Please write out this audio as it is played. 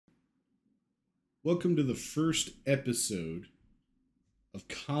Welcome to the first episode of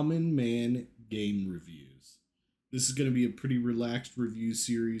Common Man Game Reviews. This is going to be a pretty relaxed review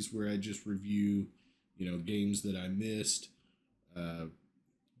series where I just review, games that I missed, uh,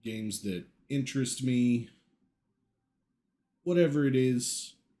 games that interest me, whatever it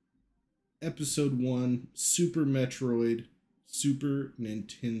is. Episode 1, Super Metroid, Super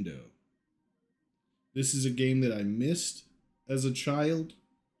Nintendo. This is a game that I missed as a child.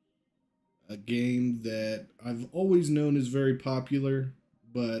 A game that I've always known is very popular,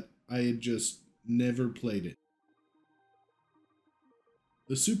 but I had just never played it.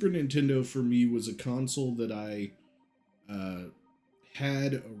 The Super Nintendo for me was a console that I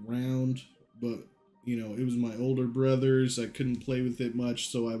had around, but it was my older brothers. I couldn't play with it much,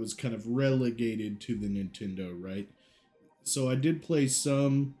 so I was kind of relegated to the Nintendo, right? So I did play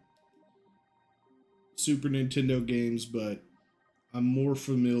some Super Nintendo games, but I'm more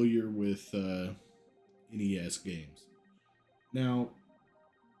familiar with NES games. Now,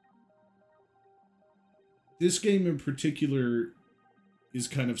 this game in particular is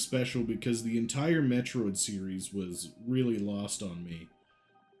kind of special because the entire Metroid series was really lost on me.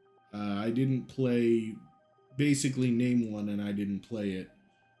 I didn't play, basically name one and I didn't play it.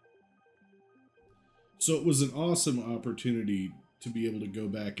 So it was an awesome opportunity to be able to go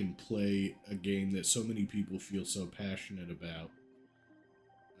back and play a game that so many people feel so passionate about.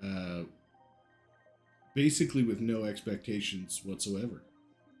 Basically with no expectations whatsoever.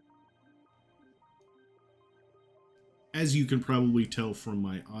 As you can probably tell from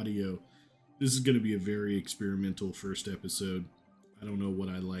my audio, this is going to be a very experimental first episode. I don't know what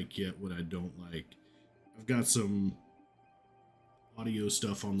I like yet, what I don't like. I've got some audio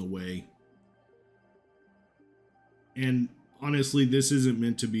stuff on the way. And honestly, this isn't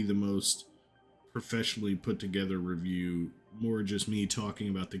meant to be the most professionally put together review. More just me talking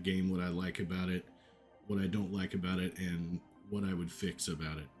about the game, what I like about it, what I don't like about it, and what I would fix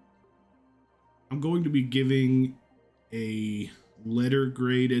about it. I'm going to be giving a letter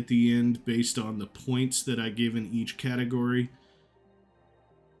grade at the end based on the points that I give in each category.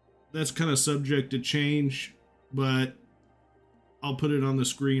 That's kind of subject to change, but I'll put it on the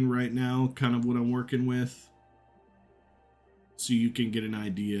screen right now, kind of what I'm working with, so you can get an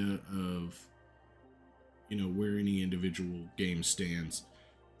idea of where any individual game stands.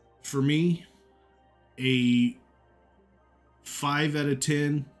 For me, a 5 out of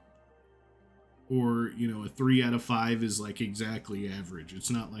 10 or a 3 out of 5 is like exactly average. It's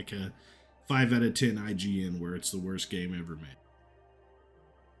not like a 5 out of 10 IGN where it's the worst game ever made.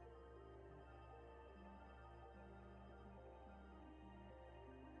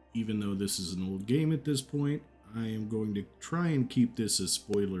 Even though this is an old game at this point, I am going to try and keep this as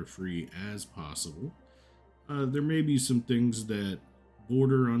spoiler free as possible. There may be some things that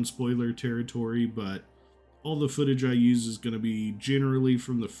border on spoiler territory, but all the footage I use is going to be generally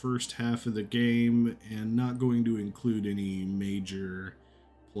from the first half of the game and not going to include any major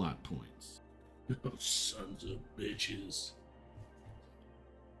plot points. Oh, sons of bitches.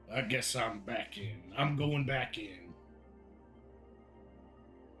 I guess I'm back in. I'm going back in.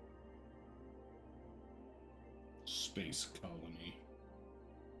 Space colony.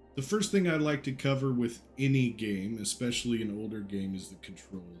 The first thing I'd like to cover with any game, especially an older game, is the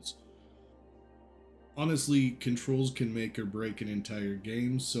controls. Honestly, controls can make or break an entire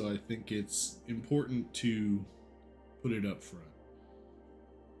game, so I think it's important to put it up front.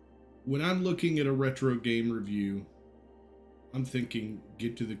 When I'm looking at a retro game review, I'm thinking,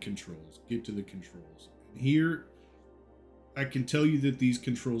 get to the controls, get to the controls. And here, I can tell you that these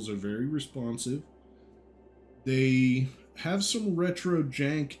controls are very responsive. They have some retro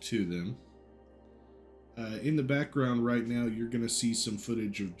jank to them. In the background right now, you're going to see some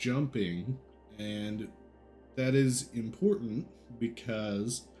footage of jumping, and that is important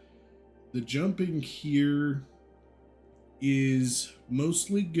because the jumping here is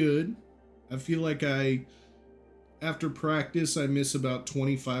mostly good. I feel like after practice, I miss about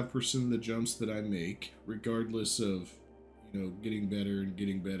 25% of the jumps that I make, regardless of, getting better and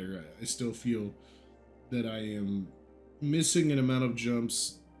getting better. I still feel that I am missing an amount of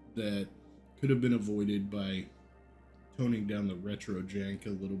jumps that could have been avoided by toning down the retro jank a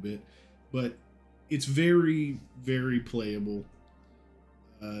little bit, but it's very, very playable,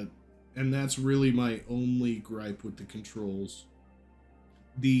 and that's really my only gripe with the controls.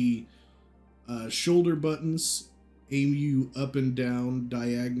 The shoulder buttons aim you up and down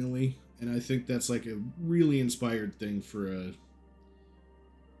diagonally, and I think that's like a really inspired thing for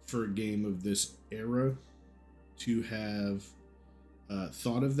a game of this era to have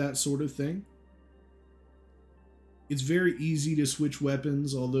thought of that sort of thing. It's very easy to switch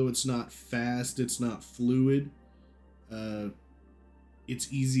weapons, although it's not fast, it's not fluid. Uh,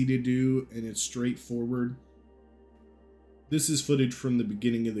 it's easy to do and it's straightforward. This is footage from the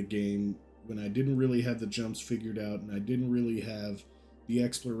beginning of the game when I didn't really have the jumps figured out and I didn't really have the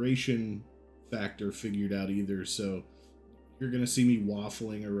exploration factor figured out either. So you're going to see me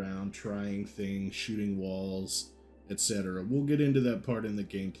waffling around, trying things, shooting walls, etc. We'll get into that part in the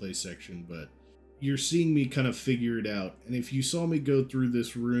gameplay section, but you're seeing me kind of figure it out. And if you saw me go through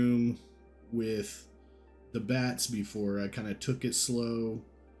this room with the bats before, I kind of took it slow,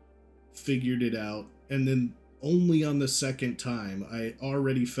 figured it out, and then only on the second time I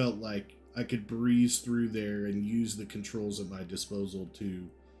already felt like I could breeze through there and use the controls at my disposal to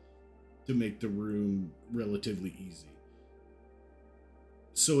make the room relatively easy.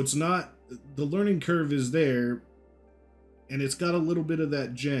 So it's not, the learning curve is there, and it's got a little bit of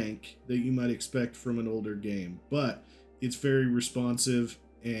that jank that you might expect from an older game, but it's very responsive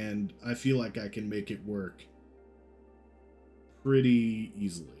and I feel like I can make it work pretty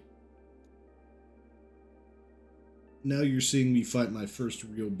easily. Now you're seeing me fight my first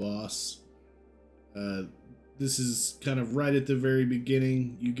real boss. This is kind of right at the very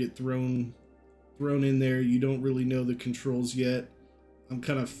beginning. You get thrown in there. You don't really know the controls yet. I'm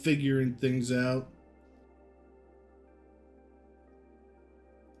kind of figuring things out.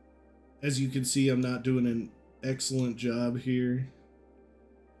 As you can see, I'm not doing an excellent job here.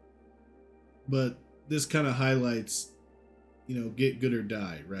 But this kind of highlights, you know, get good or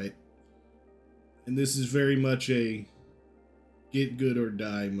die, right? And this is very much a get good or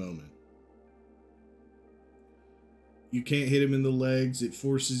die moment. You can't hit him in the legs. It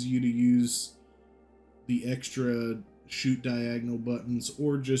forces you to use the extra shoot diagonal buttons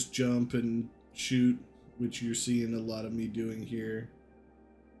or just jump and shoot, which you're seeing a lot of me doing here.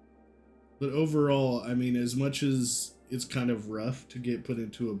 But overall, I mean, as much as it's kind of rough to get put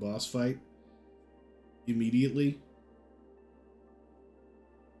into a boss fight immediately,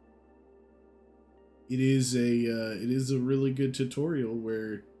 it is a really good tutorial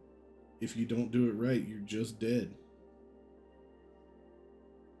where if you don't do it right, you're just dead.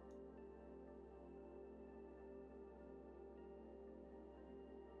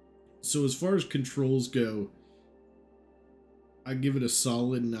 So as far as controls go, I give it a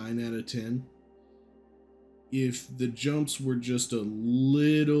solid 9 out of 10. If the jumps were just a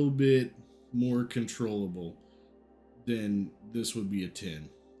little bit more controllable, then this would be a 10.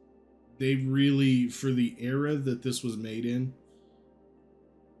 They really, for the era that this was made in,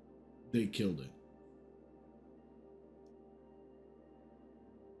 they killed it.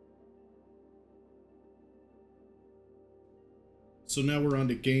 So now we're on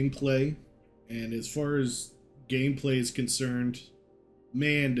to gameplay, and as far as gameplay is concerned,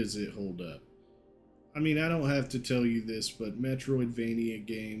 man, does it hold up. I mean, I don't have to tell you this, but Metroidvania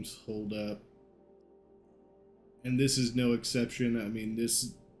games hold up. And this is no exception. I mean,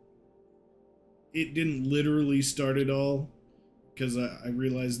 it didn't literally start it all, because I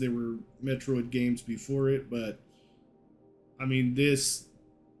realized there were Metroid games before it, but I mean, this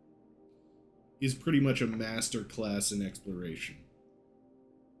is pretty much a master class in exploration.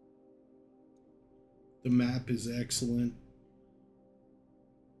 The map is excellent.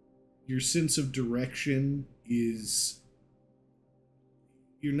 Your sense of direction is,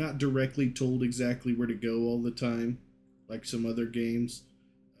 you're not directly told exactly where to go all the time, like some other games,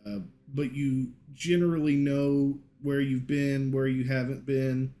 but you generally know where you've been, where you haven't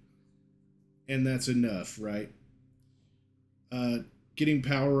been, and that's enough, right? Getting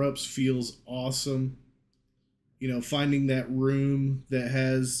power-ups feels awesome. You know, finding that room that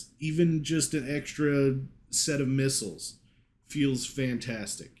has even just an extra set of missiles feels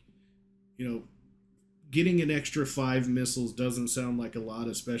fantastic. You know, getting an extra 5 missiles doesn't sound like a lot,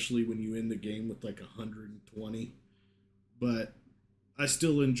 especially when you end the game with like 120. But I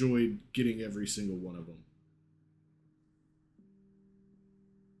still enjoyed getting every single one of them.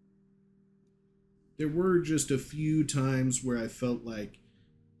 There were just a few times where I felt like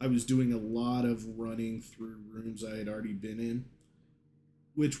I was doing a lot of running through rooms I had already been in,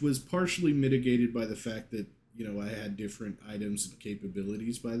 which was partially mitigated by the fact that, you know, I had different items and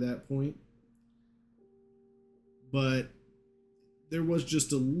capabilities by that point. But there was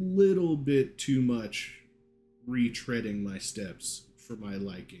just a little bit too much retreading my steps for my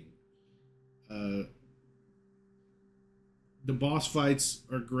liking. The boss fights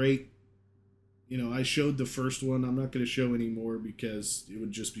are great. You know, I showed the first one. I'm not going to show any more because it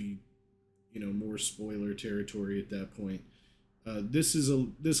would just be, you know, more spoiler territory at that point.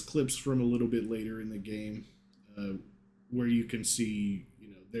 This clip's from a little bit later in the game, where you can see,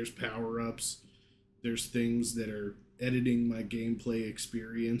 you know, there's power-ups. There's things that are editing my gameplay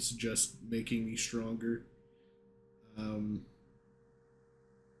experience, just making me stronger. Um,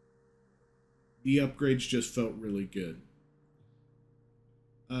 the upgrades just felt really good.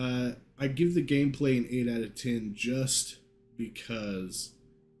 I give the gameplay an 8 out of 10 just because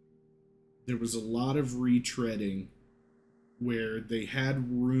there was a lot of retreading where they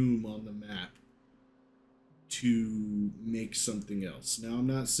had room on the map to make something else. Now, I'm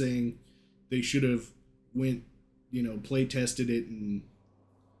not saying they should have went, play tested it and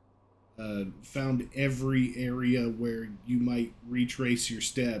found every area where you might retrace your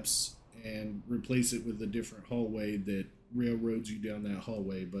steps and replace it with a different hallway that railroads you down that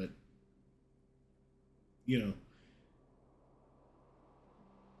hallway. But,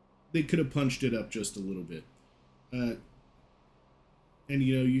 they could have punched it up just a little bit. And,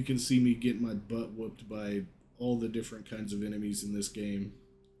 you can see me get my butt whooped by all the different kinds of enemies in this game.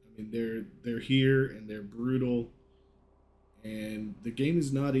 I mean, they're here and they're brutal, and the game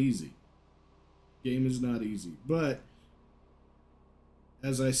is not easy. Game is not easy, but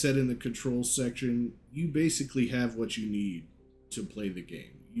as I said in the controls section, you basically have what you need to play the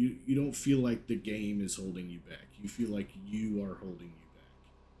game. You don't feel like the game is holding you back. You feel like you are holding you back.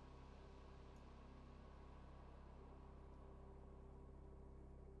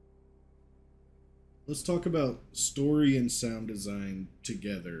 Let's talk about story and sound design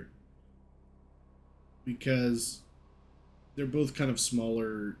together, because they're both kind of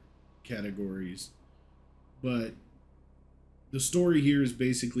smaller categories, but the story here is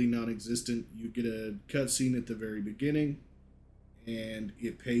basically non-existent. You get a cutscene at the very beginning, and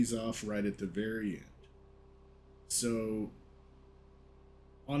it pays off right at the very end. So,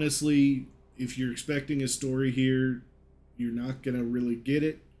 honestly, if you're expecting a story here, you're not gonna really get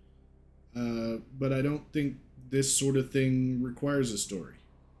it. But I don't think this sort of thing requires a story.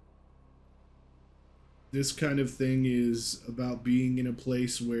 This kind of thing is about being in a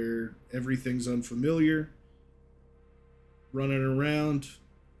place where everything's unfamiliar, running around,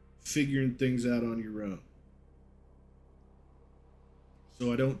 figuring things out on your own.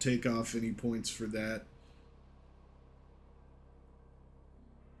 So I don't take off any points for that.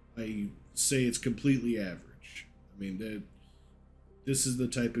 I say it's completely average. I mean, this is the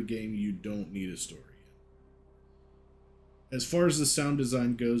type of game you don't need a story in. As far as the sound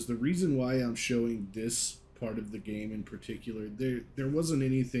design goes, the reason why I'm showing this part of the game in particular, there wasn't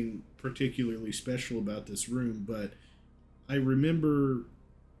anything particularly special about this room, but I remember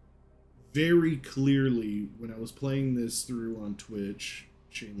very clearly when I was playing this through on Twitch,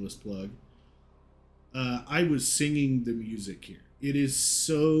 shameless plug, I was singing the music here. It is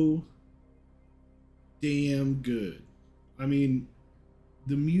so damn good. I mean,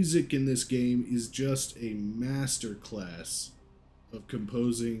 the music in this game is just a masterclass of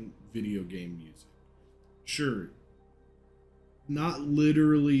composing video game music. Sure, not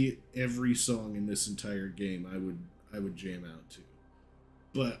literally every song in this entire game I would jam out to,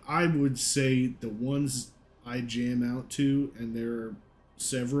 but I would say the ones I jam out to, and there are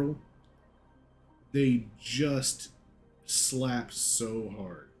several, they just slap so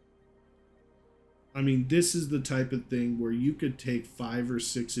hard. I mean, this is the type of thing where you could take 5 or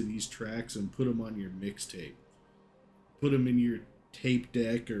 6 of these tracks and put them on your mixtape. Put them in your tape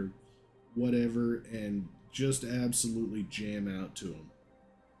deck or whatever and just absolutely jam out to them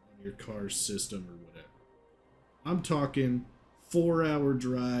on your car's system or whatever. I'm talking 4-hour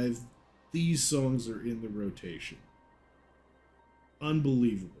drive. These songs are in the rotation.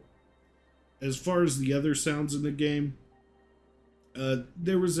 Unbelievable. As far as the other sounds in the game,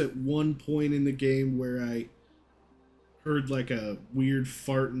 there was at one point in the game where I heard like a weird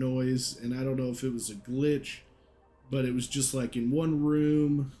fart noise, and I don't know if it was a glitch, but it was just like in one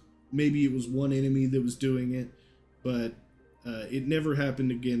room. Maybe it was one enemy that was doing it, but it never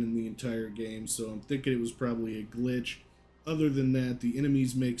happened again in the entire game, so I'm thinking it was probably a glitch. Other than that, the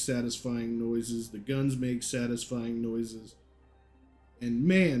enemies make satisfying noises, the guns make satisfying noises, and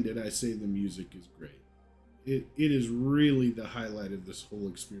man, did I say the music is great. It is really the highlight of this whole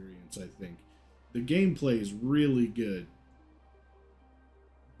experience, I think. The gameplay is really good,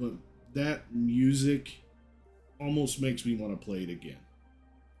 but that music almost makes me want to play it again.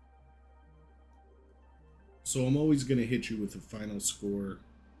 So I'm always going to hit you with a final score,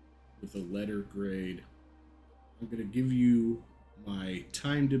 with a letter grade. I'm going to give you my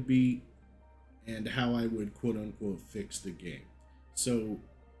time to beat and how I would quote-unquote fix the game. So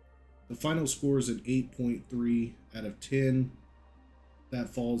the final score is an 8.3 out of 10. That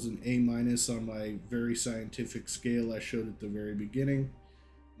falls an A- on my very scientific scale I showed at the very beginning.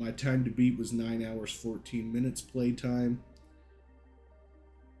 My time to beat was 9 hours 14 minutes playtime.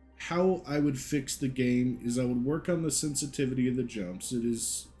 how I would fix the game is I would work on the sensitivity of the jumps. It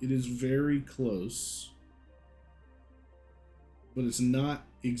is very close, but it's not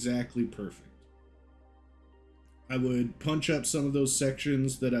exactly perfect. I would punch up some of those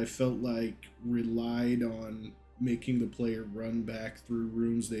sections that I felt like relied on making the player run back through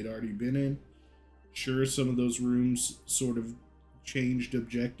rooms they'd already been in. Sure, some of those rooms sort of changed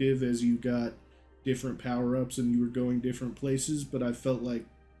objective as you got different power-ups and you were going different places, but I felt like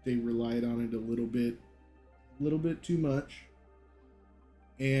they relied on it a little bit too much.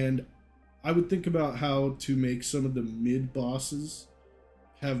 And I would think about how to make some of the mid bosses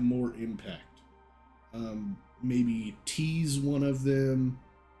have more impact. Maybe tease one of them,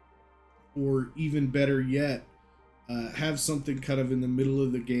 or even better yet, have something kind of in the middle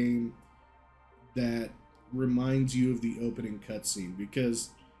of the game that reminds you of the opening cutscene.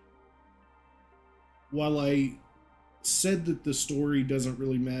 Because while I said that the story doesn't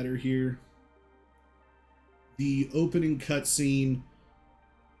really matter here, the opening cutscene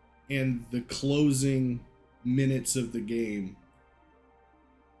and the closing minutes of the game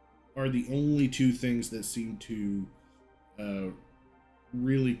are the only two things that seem to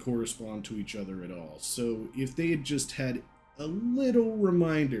really correspond to each other at all. So if they had just had a little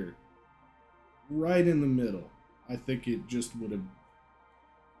reminder right in the middle, I think it just would have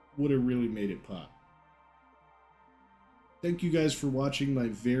really made it pop. Thank you guys for watching my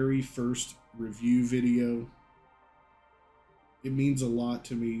very first review video. It means a lot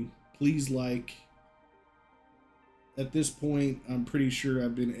to me. Please like. At this point, I'm pretty sure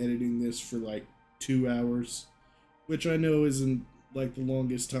I've been editing this for like 2 hours, which I know isn't like the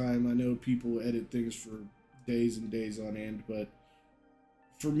longest time. I know people edit things for days and days on end, but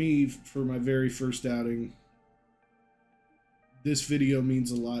for me, for my very first outing, this video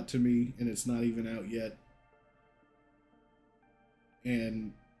means a lot to me, and it's not even out yet.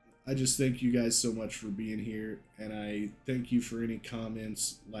 And I just thank you guys so much for being here, and I thank you for any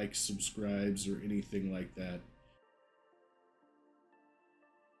comments, likes, subscribes, or anything like that.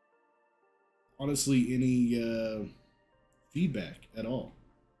 Honestly, any feedback at all.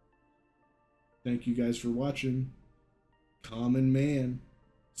 Thank you guys for watching. Common Man,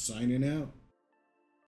 signing out.